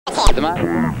The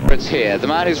man it's here, the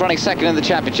man who's running second in the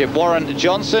championship, Warren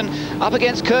Johnson, up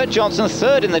against Kurt Johnson,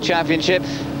 third in the championship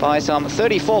by some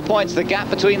 34 points, the gap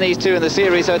between these two in the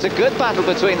series. So it's a good battle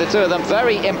between the two of them,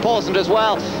 very important as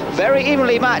well, very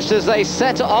evenly matched as they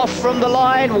set off from the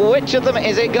line. Which of them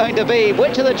is it going to be?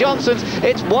 Which of the Johnsons?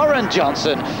 It's Warren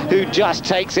Johnson who just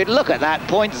takes it. Look at that,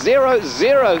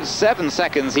 0.007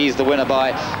 seconds he's the winner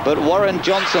by, but Warren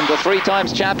Johnson, the 3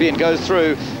 times champion, goes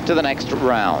through to the next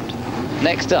round.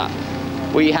 Next up,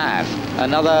 we have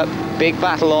another big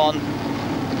battle on.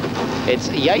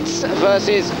 It's Yates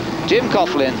versus Jim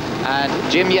Coughlin, and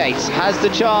Jim Yates has the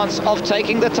chance of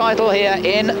taking the title here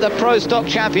in the Pro Stock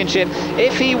Championship.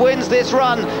 If he wins this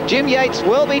run, Jim Yates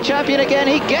will be champion again.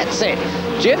 He gets it.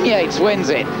 Jim Yates wins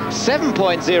it,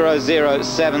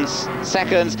 7.007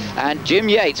 seconds, and Jim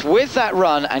Yates, with that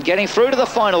run and getting through to the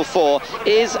final 4,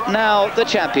 is now the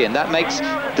champion. That makes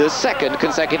the 2nd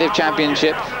consecutive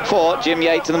championship for Jim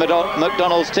Yates and the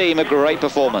McDonald's team. A great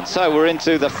performance. So we're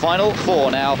into the final 4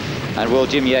 now, and will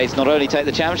Jim Yates not only take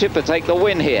the championship but take the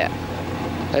win here?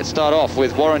 Let's start off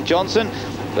with Warren Johnson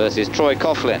versus Troy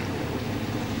Coughlin.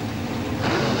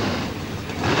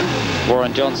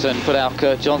 Warren Johnson put out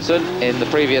Kurt Johnson in the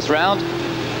previous round.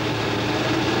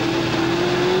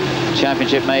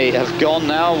 Championship may have gone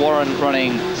now. Warren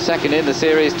running second in the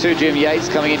series to Jim Yates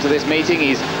coming into this meeting.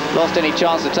 He's lost any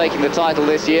chance of taking the title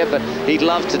this year, but he'd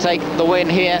love to take the win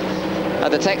here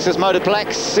at the Texas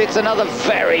Motorplex. It's another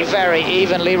very, very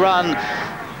evenly run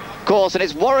course, and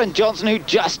it's Warren Johnson who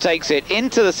just takes it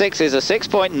into the 6s, a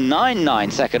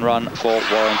 6.99 second run for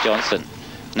Warren Johnson.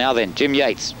 Now then, Jim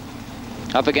Yates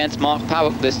up against Mark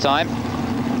Powick this time.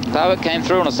 Powick came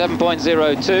through on a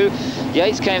 7.02.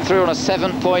 Yates came through on a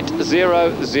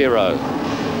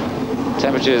 7.00.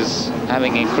 Temperatures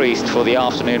having increased for the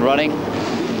afternoon running,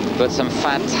 but some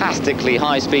fantastically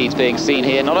high speeds being seen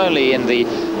here, not only in the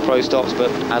Pro Stocks, but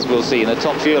as we'll see in the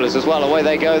top fuelers as well. Away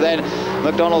they go then.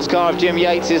 McDonald's car of Jim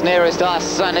Yates is nearest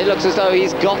us, and it looks as though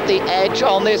he's got the edge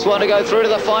on this one to go through to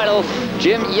the final.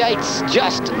 Jim Yates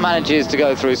just manages to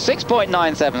go through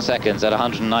 6.97 seconds at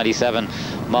 197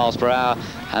 miles per hour,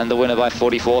 and the winner by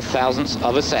 44 thousandths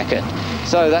of a second.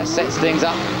 So that sets things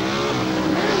up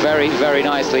very, very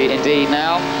nicely indeed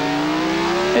now.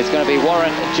 It's going to be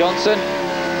Warren Johnson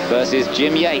versus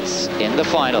Jim Yates in the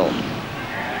final.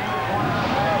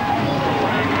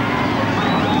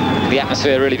 The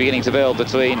atmosphere really beginning to build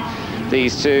between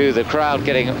these two, the crowd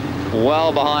getting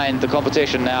well behind the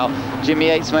competition now. Jim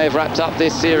Yates may have wrapped up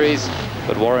this series,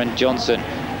 but Warren Johnson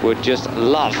would just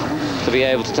love to be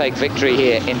able to take victory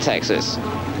here in Texas.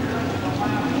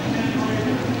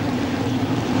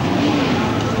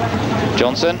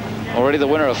 Johnson, already the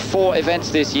winner of 4 events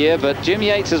this year, but Jim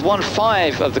Yates has won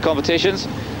 5 of the competitions.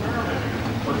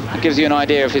 It gives you an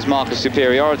idea of his mark of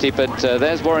superiority, but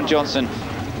there's Warren Johnson,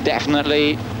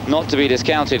 definitely not to be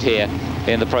discounted here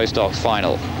in the Pro Stocks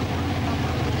final.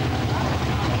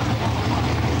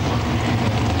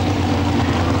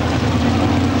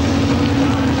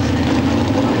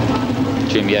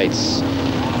 Jim Yates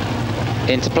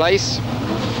into place,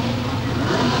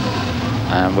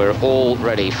 and we're all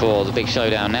ready for the big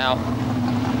showdown now.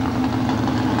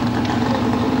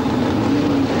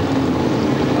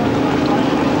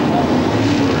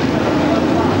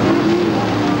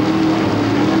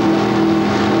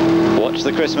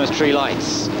 The Christmas tree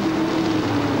lights.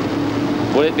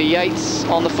 Will it be Yates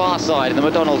on the far side in the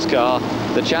McDonald's car,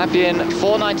 the champion,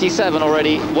 497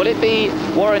 already? Will it be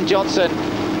Warren Johnson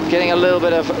getting a little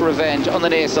bit of revenge on the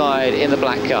near side in the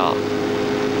black car?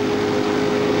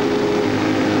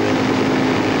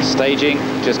 Staging,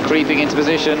 just creeping into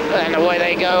position, and away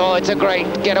they go. Oh, it's a great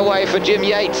getaway for Jim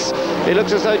Yates. It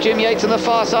looks as though Jim Yates on the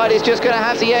far side is just going to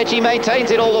have the edge. He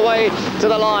maintains it all the way to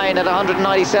the line at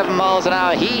 197 miles an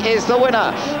hour. He is the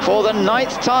winner for the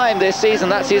 9th time this season.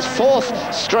 That's his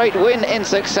 4th straight win in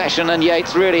succession, and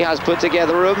Yates really has put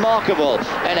together a remarkable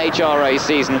NHRA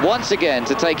season once again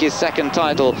to take his 2nd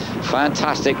title.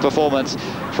 Fantastic performance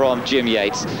from Jim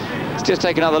Yates. Let's just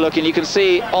take another look, and you can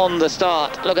see on the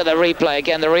start, look at the replay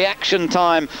again, the reaction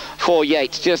time for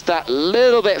Yates, just that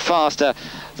little bit faster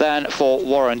than for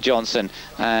Warren Johnson,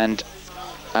 and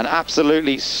an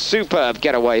absolutely superb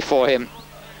getaway for him,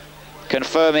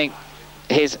 confirming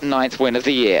his 9th win of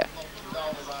the year.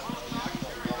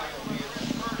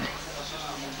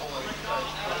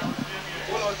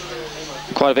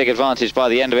 Quite a big advantage by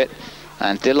the end of it,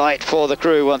 and delight for the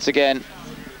crew once again.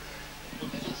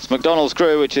 It's McDonald's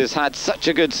crew, which has had such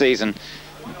a good season,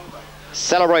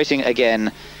 celebrating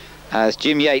again as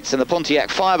Jim Yates and the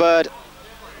Pontiac Firebird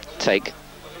take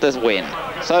the win.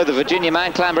 So the Virginia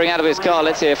man clambering out of his car,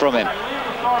 let's hear from him.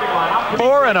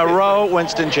 4 in a row,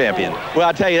 Winston champion. Well,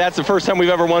 I tell you, that's the first time we've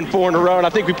ever won 4 in a row, and I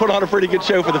think we put on a pretty good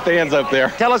show for the fans up there.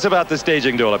 Tell us about the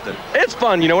staging duel, Upton. It's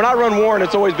fun. You know, when I run Warren,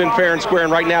 it's always been fair and square,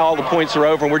 and right now all the points are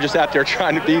over, and we're just out there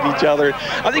trying to beat each other.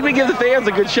 I think we give the fans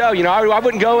a good show. You know, I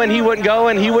wouldn't go in, he wouldn't go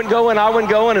in, he wouldn't go in, I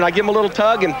wouldn't go in, and I give him a little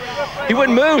tug, and he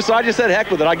wouldn't move, so I just said, heck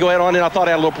with it. I'd go ahead on in. I thought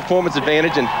I had a little performance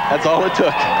advantage, and that's all it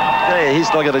took. Hey, he's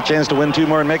still got a chance to win 2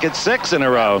 more and make it 6 in a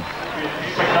row.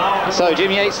 So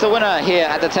Jim Yates, the winner here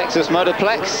at the Texas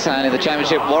Motorplex, and in the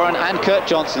championship, Warren and Kurt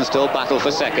Johnson still battle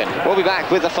for second. We'll be back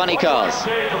with the funny cars.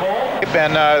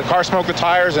 And the car smoked the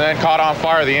tires and then caught on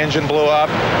fire. The engine blew up.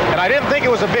 And I didn't think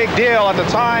it was a big deal at the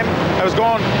time. I was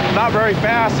going not very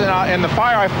fast, and the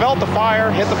fire, I felt the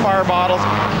fire, hit the fire bottles.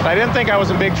 And I didn't think I was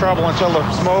in big trouble until the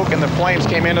smoke and the flames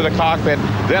came into the cockpit.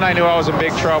 Then I knew I was in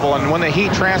big trouble. And when the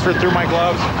heat transferred through my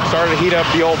gloves, started to heat up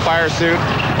the old fire suit,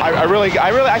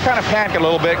 I kind of panicked a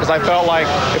little bit because I felt like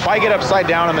if I get upside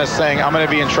down in this thing, I'm going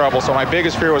to be in trouble. So my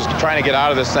biggest fear was trying to get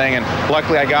out of this thing, and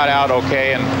luckily I got out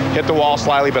okay and hit the wall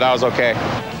slightly, but I was okay.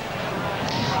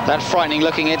 That frightening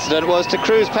looking incident was to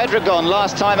Cruz Pedregon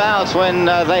last time out when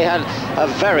they had a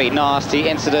very nasty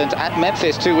incident at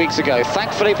Memphis 2 weeks ago.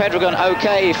 Thankfully Pedregon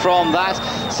okay from that,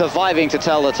 surviving to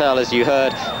tell the tale as you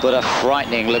heard, but a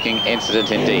frightening looking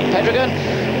incident indeed. Pedregon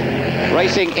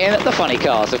racing in the funny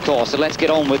cars, of course. So let's get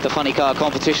on with the funny car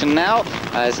competition now,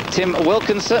 as Tim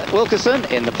Wilkerson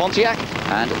in the Pontiac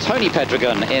and Tony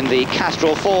Pedregon in the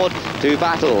Castrol Ford do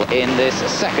battle in this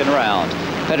second round.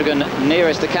 Pedregon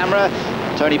nearest the camera.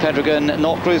 Tony Pedregon,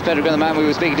 not Cruz Pedregon, the man we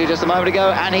were speaking to just a moment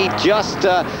ago, and he just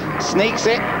sneaks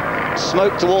it.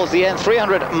 Smoke towards the end,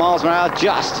 300 miles per hour,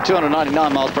 just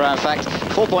 299 miles per hour, in fact,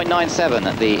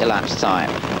 4.97 the elapsed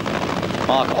time.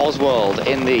 Mark Oswald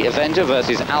in the Avenger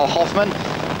versus Al Hoffman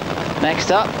next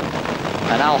up.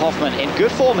 And Al Hoffman in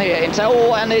good form here in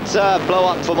tail, and it's a blow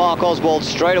up for Mark Oswald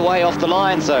straight away off the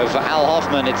line. So for Al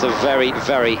Hoffman, it's a very,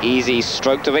 very easy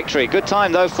stroke to victory. Good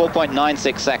time though,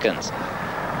 4.96 seconds.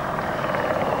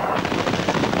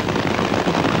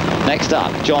 Next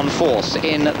up, John Force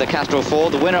in the Castrol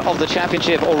Ford, the winner of the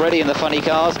championship already in the funny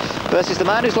cars, versus the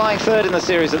man who's lying third in the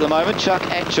series at the moment, Chuck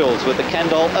Etchells with the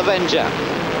Kendall Avenger.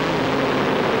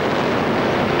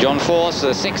 John Force,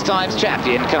 a 6 times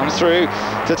champion, comes through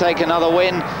to take another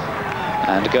win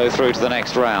and go through to the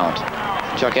next round.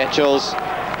 Chuck Etchells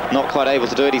not quite able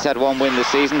to do it. He's had 1 win this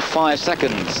season, 5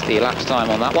 seconds the elapsed time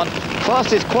on that one.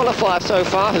 Fastest qualifier so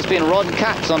far has been Ron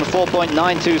Capps on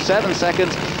 4.927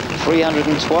 seconds,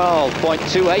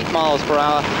 312.28 miles per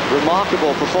hour.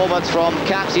 Remarkable performance from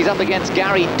Capps. He's up against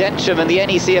Gary Densham in the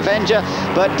NEC Avenger,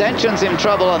 but Dencham's in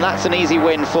trouble, and that's an easy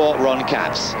win for Ron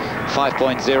Capps.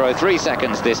 5.03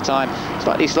 seconds this time,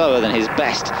 slightly slower than his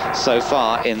best so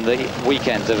far in the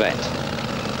weekend's event.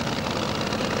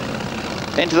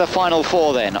 Into the final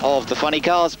 4 then of the funny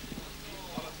cars.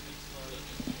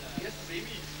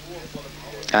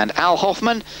 And Al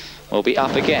Hoffman will be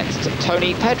up against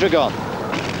Tony Pedregon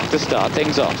to start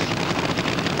things off.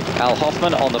 Al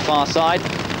Hoffman on the far side,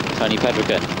 Tony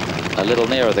Pedregon a little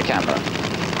nearer the camera.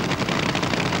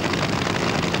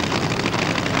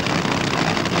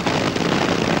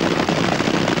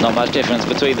 Not much difference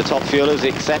between the top fuelers,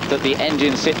 except that the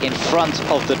engines sit in front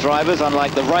of the drivers,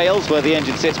 unlike the rails where the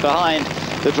engine sits behind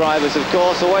the drivers, of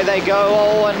course. Away they go.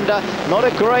 Oh, and not a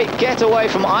great getaway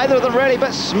from either of them really,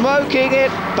 but smoking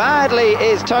it badly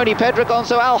is Tony Pedregon.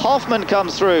 So Al Hoffman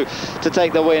comes through to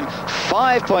take the win.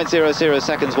 5.00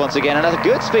 seconds once again, and at a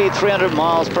good speed, 300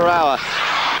 miles per hour.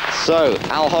 So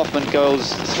Al Hoffman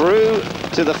goes through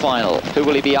to the final. Who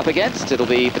will he be up against? It'll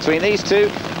be between these two.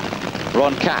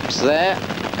 Ron Capps there,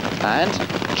 and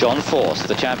John Force,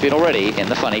 the champion already in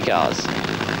the funny cars.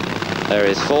 There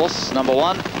is Force, number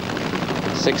 1,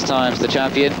 6 times the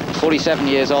champion, 47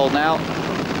 years old now.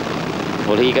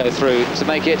 Will he go through to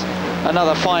make it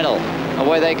another final?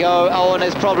 Away they go. Oh, and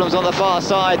there's problems on the far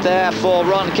side there for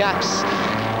Ron Capps.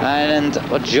 And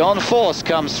John Force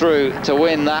comes through to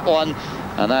win that one.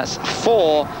 And that's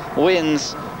 4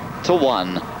 wins to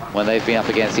 1 when they've been up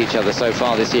against each other so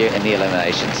far this year in the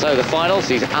elimination. So the final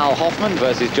sees Al Hoffman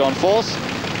versus John Force.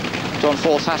 John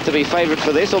Force has to be favourite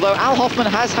for this, although Al Hoffman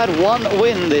has had 1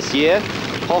 win this year.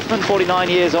 Hoffman, 49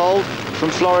 years old,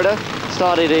 from Florida,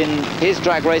 started in his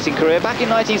drag racing career back in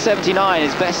 1979.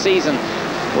 His best season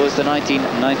was the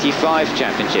 1995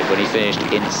 championship when he finished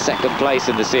in 2nd place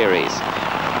in the series.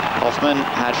 Hoffman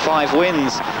had 5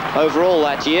 wins overall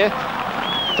that year,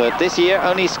 but this year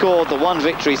only scored the 1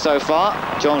 victory so far.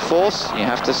 John Force, you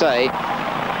have to say,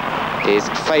 is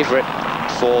favourite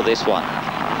for this one.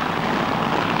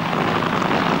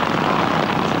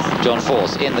 John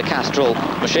Force in the Castrol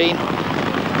machine.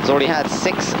 He's already had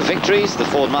 6 victories, the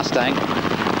Ford Mustang.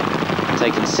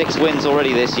 Taken 6 wins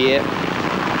already this year.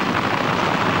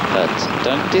 But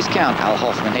don't discount Al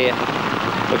Hoffman here,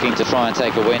 looking to try and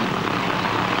take a win.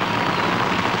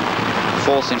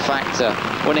 Force, in fact,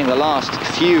 winning the last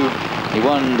few. He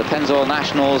won the Pennzoil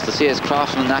Nationals, the Sears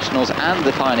Craftsman Nationals, and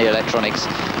the Pioneer Electronics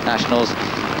Nationals.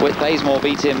 Whit Bazemore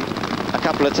beat him a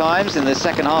couple of times in the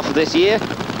second half of this year.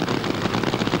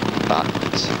 But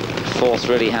Force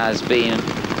really has been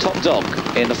top dog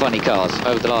in the funny cars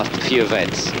over the last few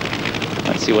events.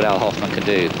 Let's see what Al Hoffman can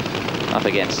do up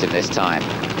against him this time.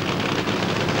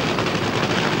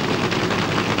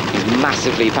 These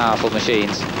massively powerful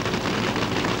machines,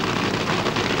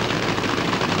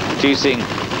 producing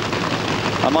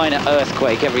a minor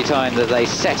earthquake every time that they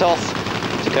set off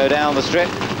to go down the strip.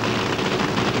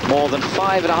 More than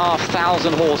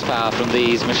 5,500 horsepower from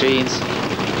these machines.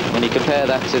 When you compare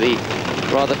that to the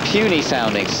rather puny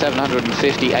sounding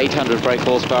 750, 800 brake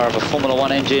horsepower of a Formula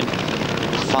 1 engine,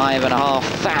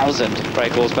 5,500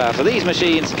 brake horsepower for these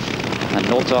machines, and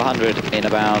 0 to 100 in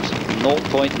about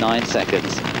 0.9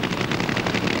 seconds.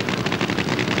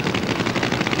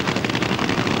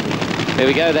 Here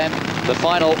we go then, the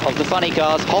final of the funny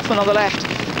cars. Hoffman on the left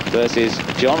versus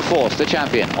John Force, the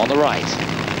champion, on the right.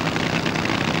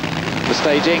 The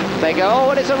staging, they go, oh,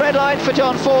 and it's a red light for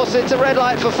John Force, it's a red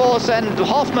light for Force, and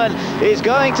Hoffman is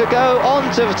going to go on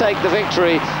to take the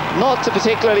victory. Not a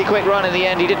particularly quick run in the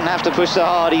end, he didn't have to push so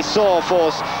hard, he saw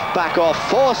Force back off.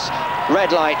 Force,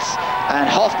 red lights, and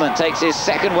Hoffman takes his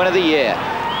second win of the year.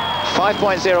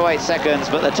 5.08 seconds,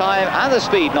 but the time and the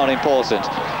speed not important.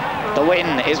 The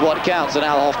win is what counts, and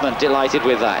Al Hoffman delighted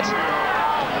with that.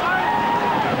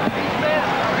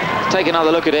 Take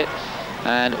another look at it,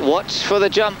 and watch for the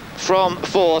jump from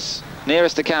Force,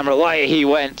 nearest the camera, away he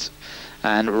went.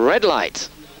 And red light,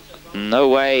 no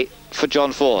way for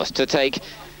John Force to take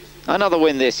another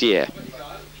win this year.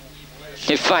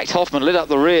 In fact, Hoffman lit up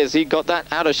the rears, he got that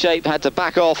out of shape, had to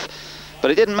back off, but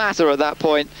it didn't matter at that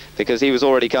point because he was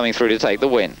already coming through to take the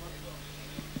win.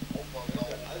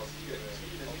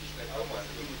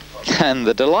 And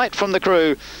the delight from the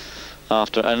crew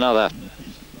after another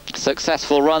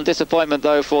successful run. Disappointment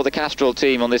though for the Castrol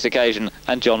team on this occasion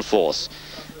and John Force,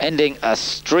 ending a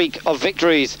streak of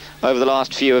victories over the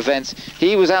last few events.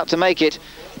 He was out to make it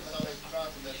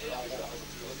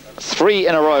 3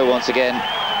 in a row once again.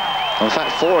 In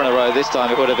fact, 4 in a row this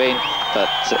time it would have been, but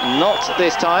not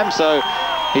this time, so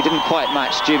he didn't quite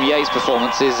match Jim Yates'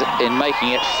 performances in making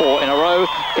it 4 in a row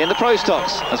in the Pro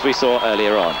Stocks, as we saw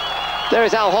earlier on. There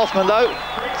is Al Hoffman though.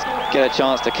 Let's get a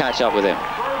chance to catch up with him.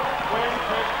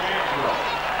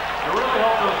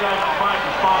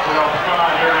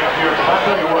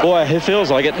 Boy, it feels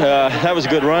like it. That was a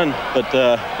good run, but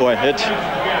boy,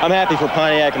 I'm happy for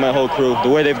Pontiac and my whole crew. The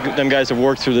way them guys have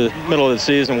worked through the middle of the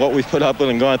season, what we've put up with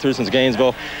and gone through since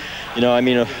Gainesville. You know, I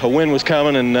mean, a win was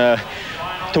coming, and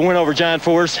to win over John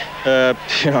Force,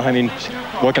 you know, I mean,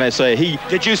 what can I say?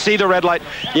 Did you see the red light?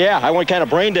 Yeah, I went kind of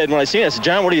brain dead when I seen it. I said,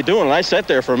 John, what are you doing? And I sat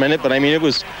there for a minute, but I mean, it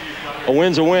was a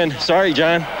win's a win. Sorry,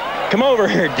 John. Come over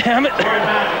here, damn it.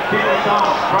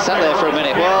 Sat there for a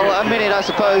minute. Well, a minute, I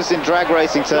suppose, in drag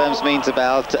racing terms means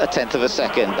about 1/10 of a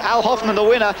second. Al Hoffman, the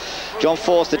winner. John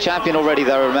Force, the champion already,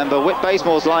 though, remember. Whit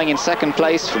Basemore's lying in second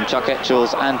place from Chuck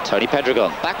Etchells and Tony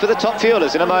Pedregon. Back with the top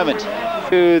fuelers in a moment.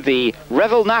 To the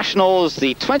Revell Nationals,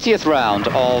 the 20th round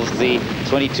of the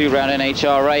 22-round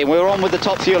NHRA. We're on with the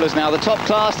top fuelers now, the top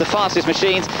class, the fastest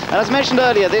machines. And as mentioned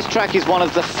earlier, this track is one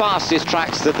of the fastest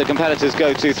tracks that the competitors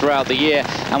go to throughout the year.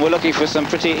 And we're looking for some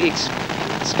pretty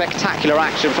spectacular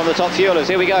action from the top fuelers.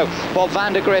 Here we go, Bob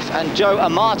Vandergriff and Joe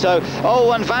Amato.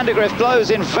 Oh, and Vandergriff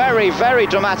blows in very, very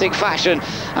dramatic fashion,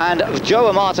 and Joe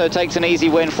Amato takes an easy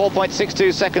win,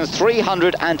 4.62 seconds,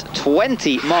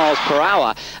 320 miles per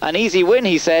hour. An easy win,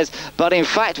 he says, but in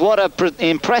fact, what a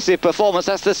impressive performance.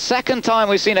 That's the second time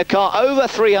we've seen a car over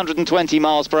 320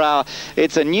 miles per hour.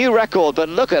 It's a new record, but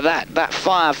look at that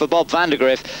fire for Bob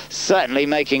Vandergriff, certainly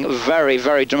making very,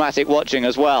 very dramatic watching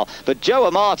as well. But Joe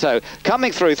Amato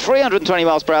coming through 320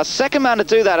 miles per hour, second man to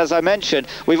do that, as I mentioned.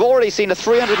 We've already seen a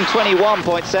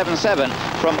 321.77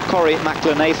 from Corey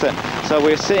McLenathan, so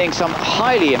we're seeing some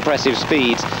highly impressive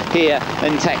speeds here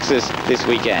in Texas this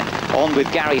weekend. On with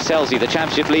Gary Selsey, the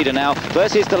championship leader now,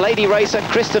 versus the lady racer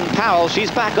Kristen Powell. She's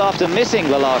back after missing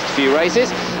the last few races,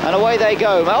 and away they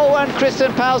go. Oh, and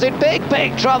Kristen Powell's in big,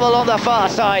 big trouble on the far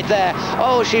side there.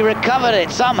 Oh, she recovered it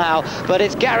somehow, but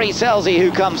it's Gary Selsey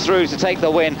who comes through to take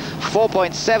the win.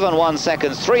 4.71 seconds,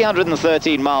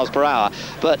 313 miles per hour.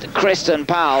 But Kristen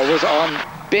Powell was on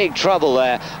big trouble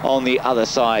there on the other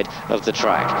side of the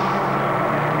track.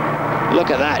 Look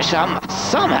at that.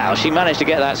 Somehow she managed to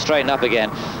get that straightened up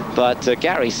again. But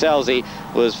Gary Scelzi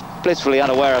was blissfully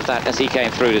unaware of that as he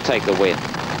came through to take the win.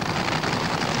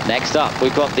 Next up,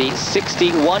 we've got the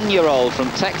 61-year-old from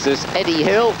Texas, Eddie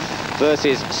Hill,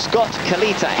 versus Scott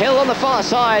Kalita. Hill on the far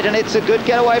side, and it's a good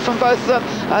getaway from both of them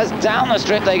as down the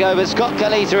strip they go, but Scott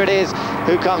Kalita it is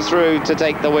who comes through to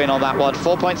take the win on that one.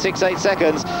 4.68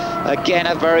 seconds. Again,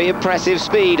 a very impressive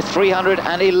speed,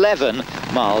 311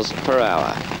 miles per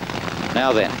hour.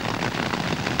 Now then,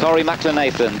 Corey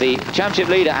McLenathan, the championship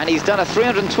leader, and he's done a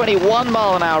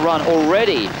 321-mile-an-hour run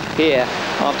already here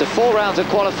after 4 rounds of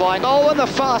qualifying. Oh, on the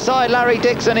far side, Larry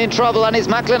Dixon in trouble, and it's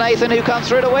McLenathan who comes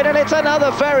through to win, and it's another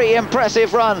very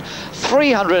impressive run.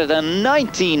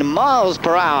 319 miles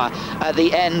per hour at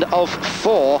the end of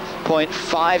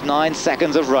 4.59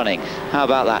 seconds of running. How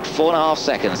about that? 4.5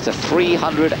 seconds to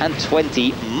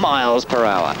 320 miles per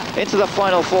hour. Into the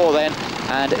final 4 then.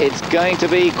 And it's going to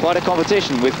be quite a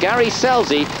competition with Gary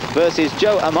Scelzi versus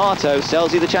Joe Amato.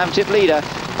 Scelzi the championship leader,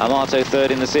 Amato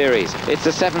third in the series. It's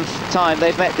the 7th time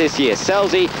they've met this year.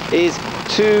 Scelzi is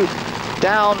 2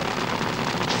 down,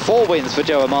 4 wins for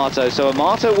Joe Amato. So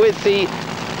Amato with the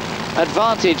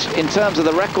advantage in terms of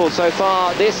the record so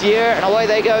far this year, and away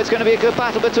they go. It's going to be a good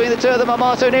battle between the two of them.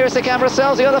 Amato nearest the camera,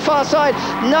 Scelzi on the far side,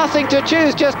 nothing to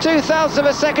choose, just 0.02 of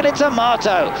a second. It's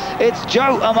Amato, it's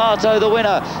Joe Amato the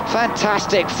winner.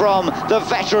 Fantastic from the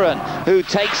veteran who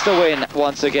takes the win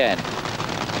once again.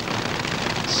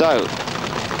 So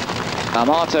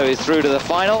Amato is through to the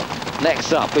final.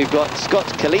 Next up we've got Scott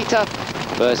Kalita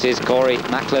versus Corey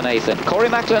McLenathan. Corey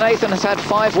McLenathan has had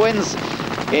 5 wins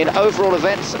in overall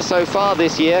events so far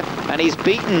this year, and he's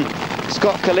beaten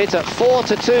Scott Kalita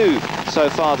 4-2 so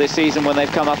far this season when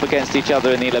they've come up against each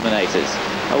other in the eliminators.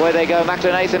 Away they go,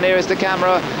 McLenathan nearest the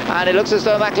camera, and it looks as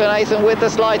though McLenathan with the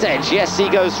slight edge. Yes, he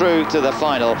goes through to the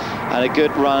final, and a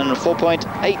good run,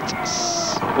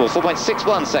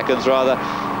 4.61 seconds rather,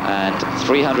 and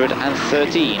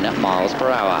 313 miles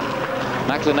per hour.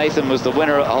 McLenathan was the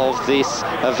winner of this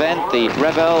event, the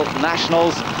Revell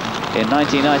Nationals, in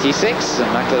 1996, and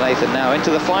McLenathan now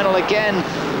into the final again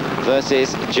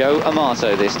versus Joe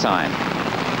Amato this time.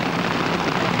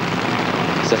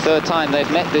 It's the 3rd time they've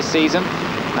met this season,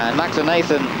 and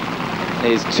McLenathan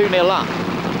is 2-0 up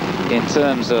in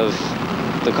terms of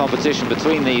the competition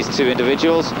between these two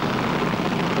individuals.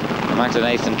 And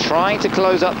McLenathan trying to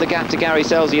close up the gap to Gary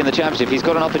Scelzi in the championship. He's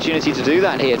got an opportunity to do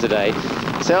that here today.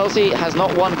 Scelzi has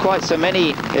not won quite so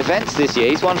many events this year.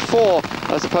 He's won 4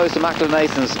 as opposed to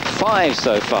McLenathan's 5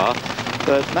 so far.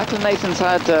 But McLenathan's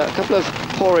had a couple of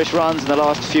poorish runs in the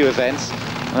last few events,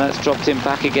 and that's dropped him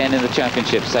back again in the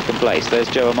championship, 2nd place. There's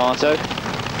Joe Amato.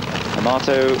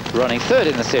 Amato running 3rd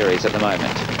in the series at the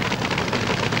moment.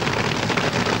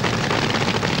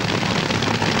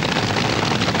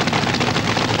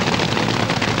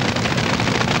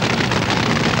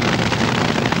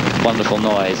 Wonderful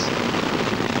noise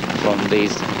from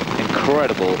these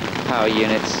incredible power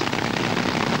units.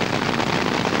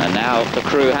 And now the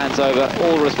crew hands over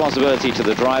all responsibility to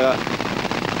the driver.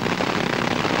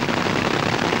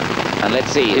 And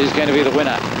let's see who's going to be the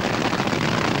winner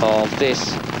of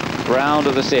this round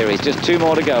of the series. Just 2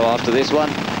 more to go after this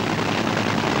one.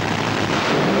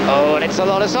 Oh, and it's a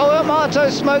lot of... Oh, Amato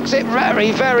smokes it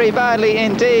very, very badly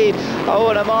indeed. Oh,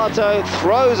 and Amato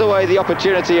throws away the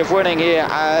opportunity of winning here,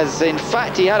 as in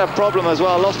fact he had a problem as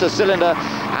well, lost a cylinder,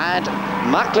 and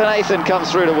McLenathan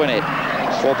comes through to win it.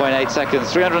 4.8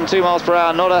 seconds, 302 miles per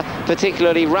hour, not a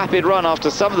particularly rapid run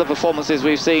after some of the performances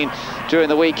we've seen during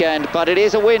the weekend, but it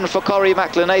is a win for Corey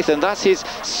McLenathan. That's his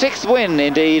 6th win,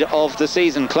 indeed, of the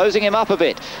season, closing him up a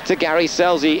bit to Gary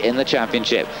Scelzi in the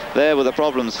championship. There were the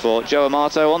problems for Joe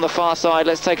Amato on the far side.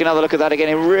 Let's take another look at that again.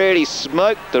 He really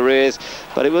smoked the rears,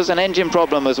 but it was an engine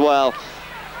problem as well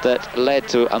that led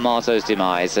to Amato's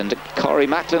demise. And Corey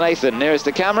McLenathan, nearest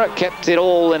the camera, kept it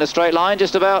all in a straight line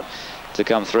just about to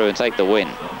come through and take the win.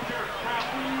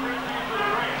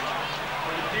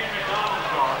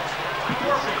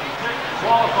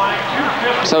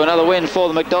 So another win for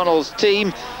the McDonald's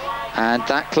team, and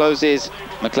that closes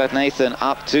McLenathan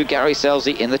up to Gary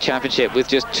Scelzi in the championship with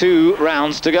just 2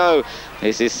 rounds to go.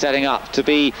 This is setting up to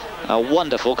be a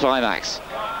wonderful climax.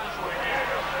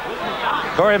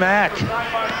 Corey Mack.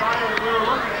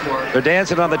 They're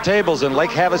dancing on the tables in Lake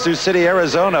Havasu City,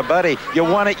 Arizona. Buddy, you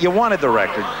wanted the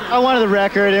record. I wanted the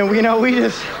record, and we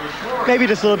just maybe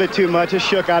just a little bit too much. Just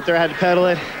shook out there. I had to pedal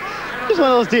it. Just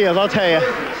one of those deals, I'll tell you.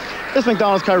 This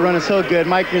McDonald's car running so good.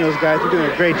 Mike and those guys are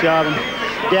doing a great job. And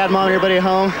Dad, Mom, everybody at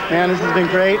home, man, this has been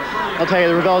great. I'll tell you,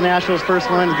 the Revell Nationals first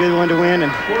one, a good one to win.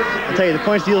 And I'll tell you, the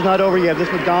points deal's not over yet.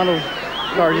 This McDonald's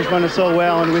car just running so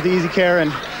well, and with easy care,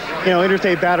 and you know,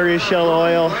 Interstate batteries, Shell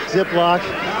oil, Ziploc.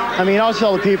 I mean, also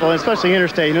all the people, especially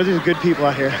Interstate. You know, these are good people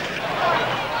out here.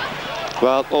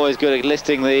 Well, always good at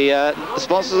listing the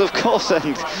sponsors, of course,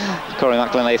 and Corey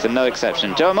McLean-Nathan, no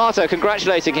exception. Joe Amato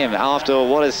congratulating him after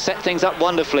what has set things up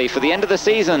wonderfully for the end of the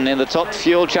season in the Top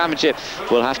Fuel Championship.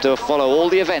 We'll have to follow all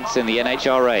the events in the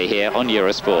NHRA here on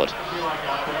Eurosport.